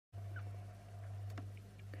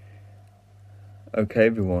Okay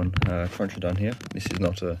everyone, TarantulaDan here. This is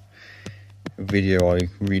not a video I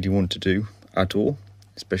really want to do at all,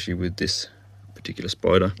 especially with this particular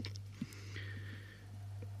spider.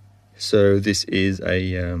 So this is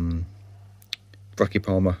a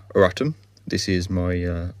Brachypalma auratum. This is my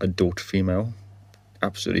adult female,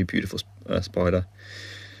 absolutely beautiful spider.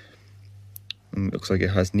 Looks like it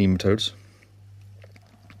has nematodes,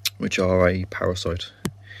 which are a parasite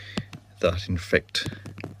that infect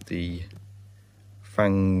the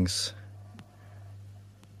fangs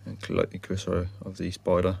and clypeus of the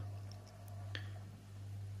spider.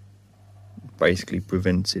 Basically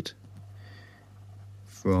prevents it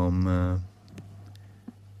from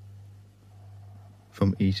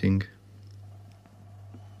eating.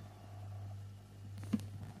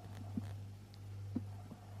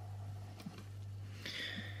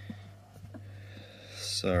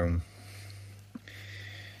 So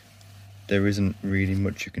there isn't really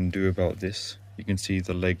much you can do about this. You can see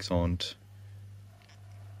the legs aren't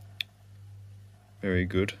very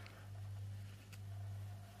good.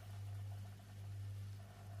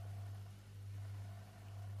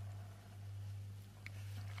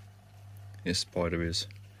 This spider is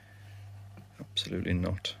absolutely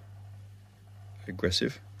not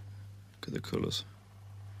aggressive. Look at the colours.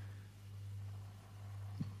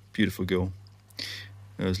 Beautiful girl.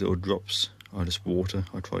 Those little drops are just water.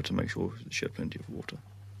 I tried to make sure she had plenty of water.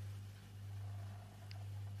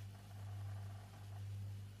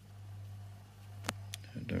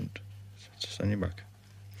 Don't send you back.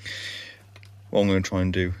 What I'm going to try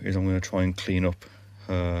and do is I'm going to try and clean up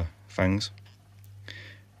her fangs,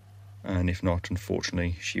 and if not,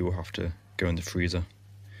 unfortunately she will have to go in the freezer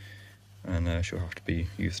and she'll have to be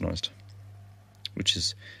euthanized, which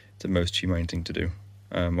is the most humane thing to do.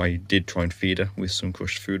 I did try and feed her with some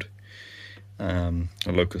crushed food, a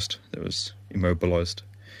locust that was immobilized,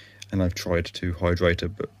 and I've tried to hydrate her,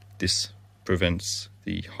 but this prevents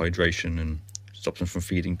the hydration and stops them from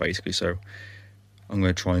feeding basically. So I'm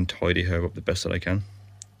going to try and tidy her up the best that I can,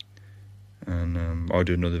 and I'll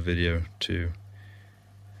do another video to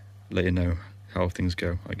let you know how things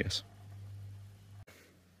go, I guess.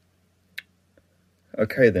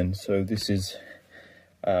 Okay then, so this is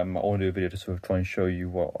I want to do a video to sort of try and show you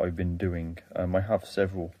what I've been doing. I have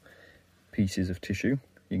several pieces of tissue.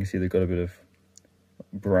 You can see they've got a bit of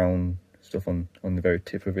brown stuff on the very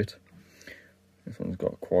tip of it. This one's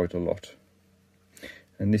got quite a lot.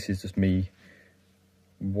 And this is just me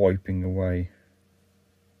wiping away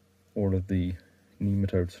all of the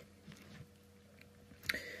nematodes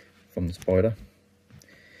from the spider.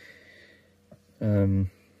 You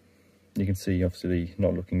can see obviously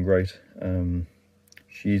not looking great.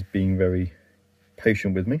 She's being very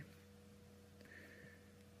patient with me,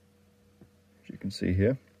 as you can see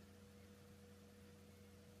here.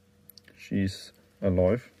 She's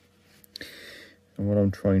alive, and what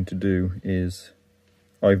I'm trying to do is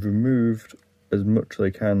I've removed as much as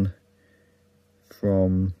I can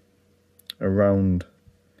from around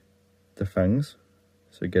the fangs,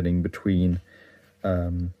 so getting between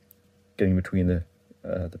the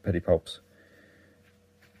pedipalps.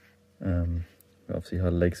 Obviously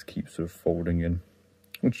her legs keep sort of folding in,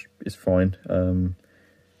 which is fine. I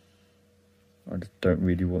just don't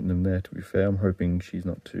really want them there, to be fair. I'm hoping she's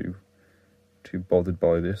not too bothered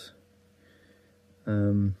by this.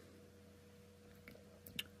 So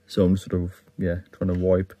I'm sort of, trying to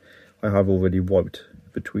wipe. I have already wiped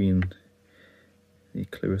between the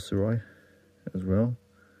clypeus as well.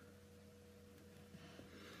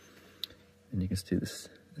 And you can see there's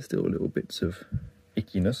still little bits of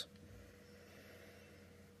ickiness.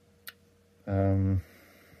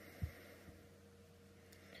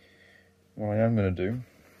 What I am going to do,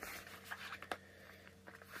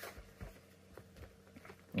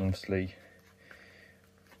 honestly,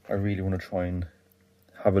 I really want to try and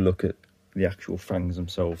have a look at the actual fangs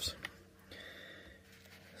themselves.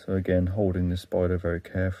 So again, holding this spider very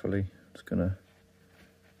carefully, I'm just going to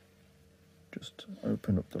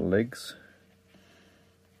open up the legs.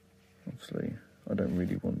 Obviously, I don't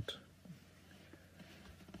really want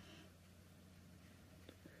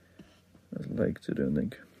those legs to do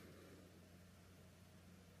anything.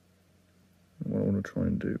 And what I want to try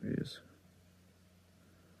and do is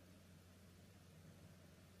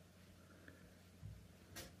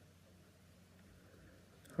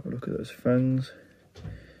have a look at those fangs.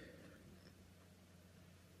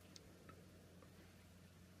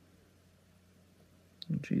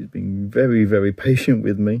 And she's being very, very patient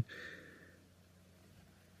with me.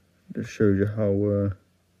 Just shows you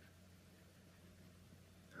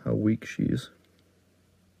how weak she is.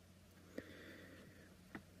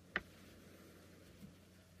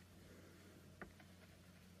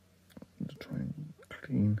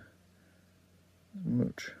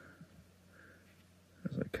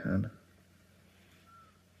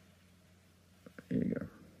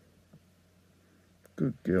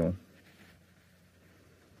 Good girl.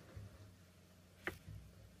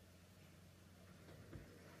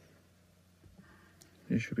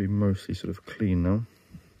 It should be mostly sort of clean now.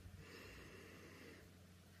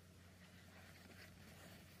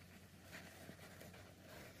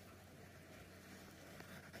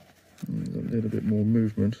 There's a little bit more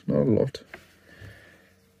movement, not a lot.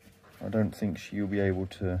 I don't think she'll be able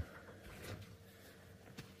to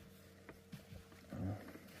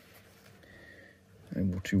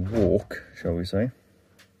walk, shall we say.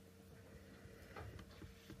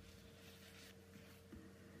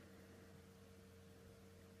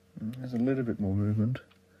 There's a little bit more movement.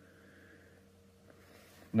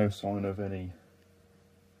 No sign of any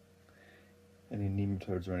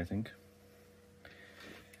nematodes or anything.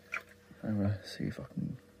 I'm gonna see if I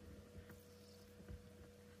can.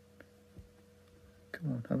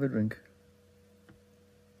 Come on, have a drink.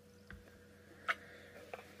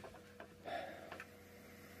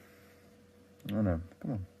 Oh no,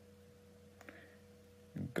 come on.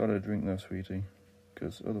 You've got to drink though, sweetie,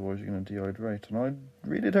 because otherwise you're going to dehydrate, and I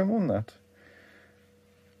really don't want that.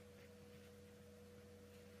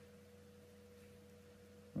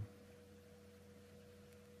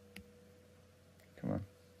 Come on.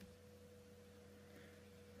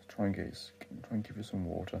 Let's try and give you some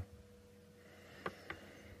water.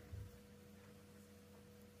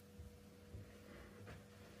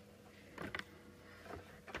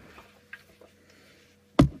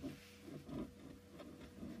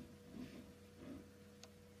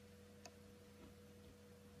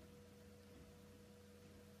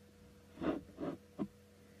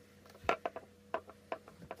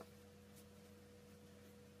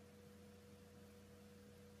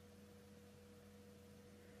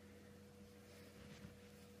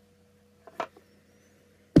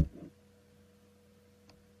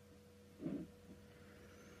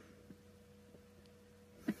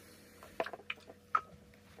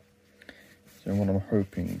 So what I'm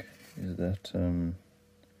hoping is that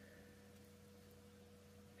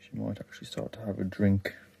she might actually start to have a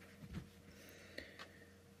drink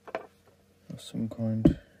of some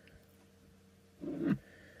kind.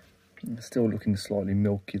 It's still looking slightly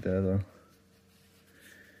milky there though.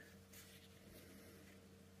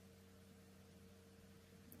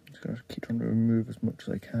 Just gotta keep trying to remove as much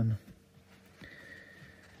as I can,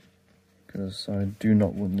 because I do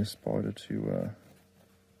not want this spider to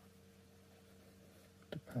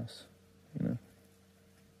pass, you know.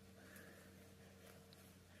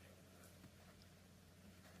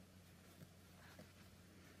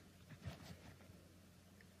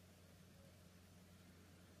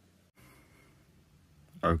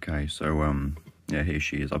 Okay, so yeah, here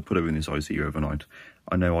she is. I put her in this ICU overnight.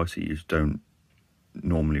 I know ICUs don't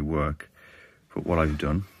normally work, but what I've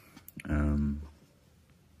done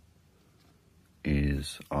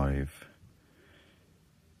is I've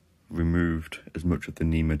removed as much of the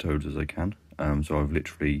nematodes as I can. So I've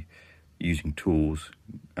literally, using tools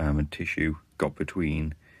and tissue, got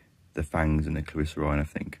between the fangs and the clavicerae, and I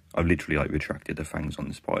think I've literally like retracted the fangs on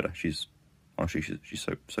the spider. She's honestly, she's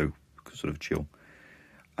so sort of chill.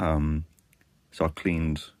 So I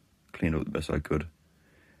cleaned up the best I could.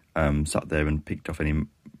 Sat there and picked off any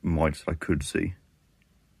mites that I could see.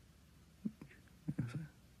 I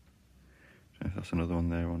don't know if that's another one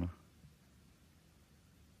there or not.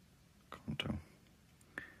 Can't tell.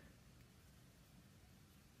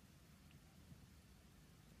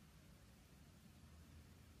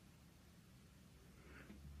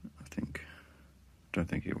 Don't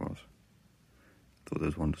think it was. Thought there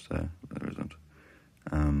was one just there, but there isn't.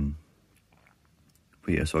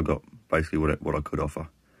 But yeah, so I got basically what I could offer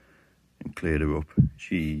and cleared her up.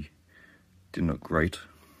 She didn't look great,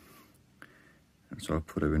 and so I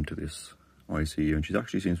put her into this ICU, and she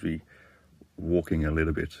actually seems to be walking a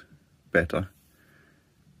little bit better.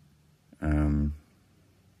 You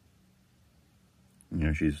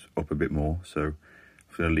know, she's up a bit more, so I'm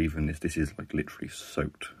gonna leave in this. This is like literally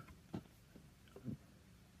soaked.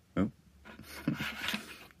 Oh,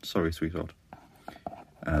 sorry, sweetheart.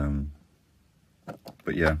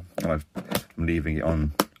 But yeah, I'm leaving it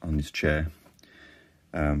on this chair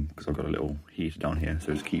because I've got a little heater down here,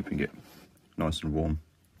 so it's keeping it nice and warm.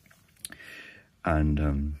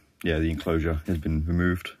 And yeah, the enclosure has been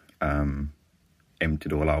removed,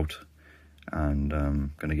 emptied all out, and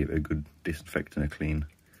going to give it a good disinfect and a clean.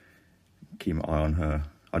 Keep my eye on her.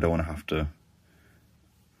 I don't want to have to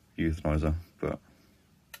euthanize her, but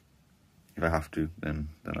if I have to, then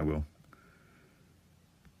I will.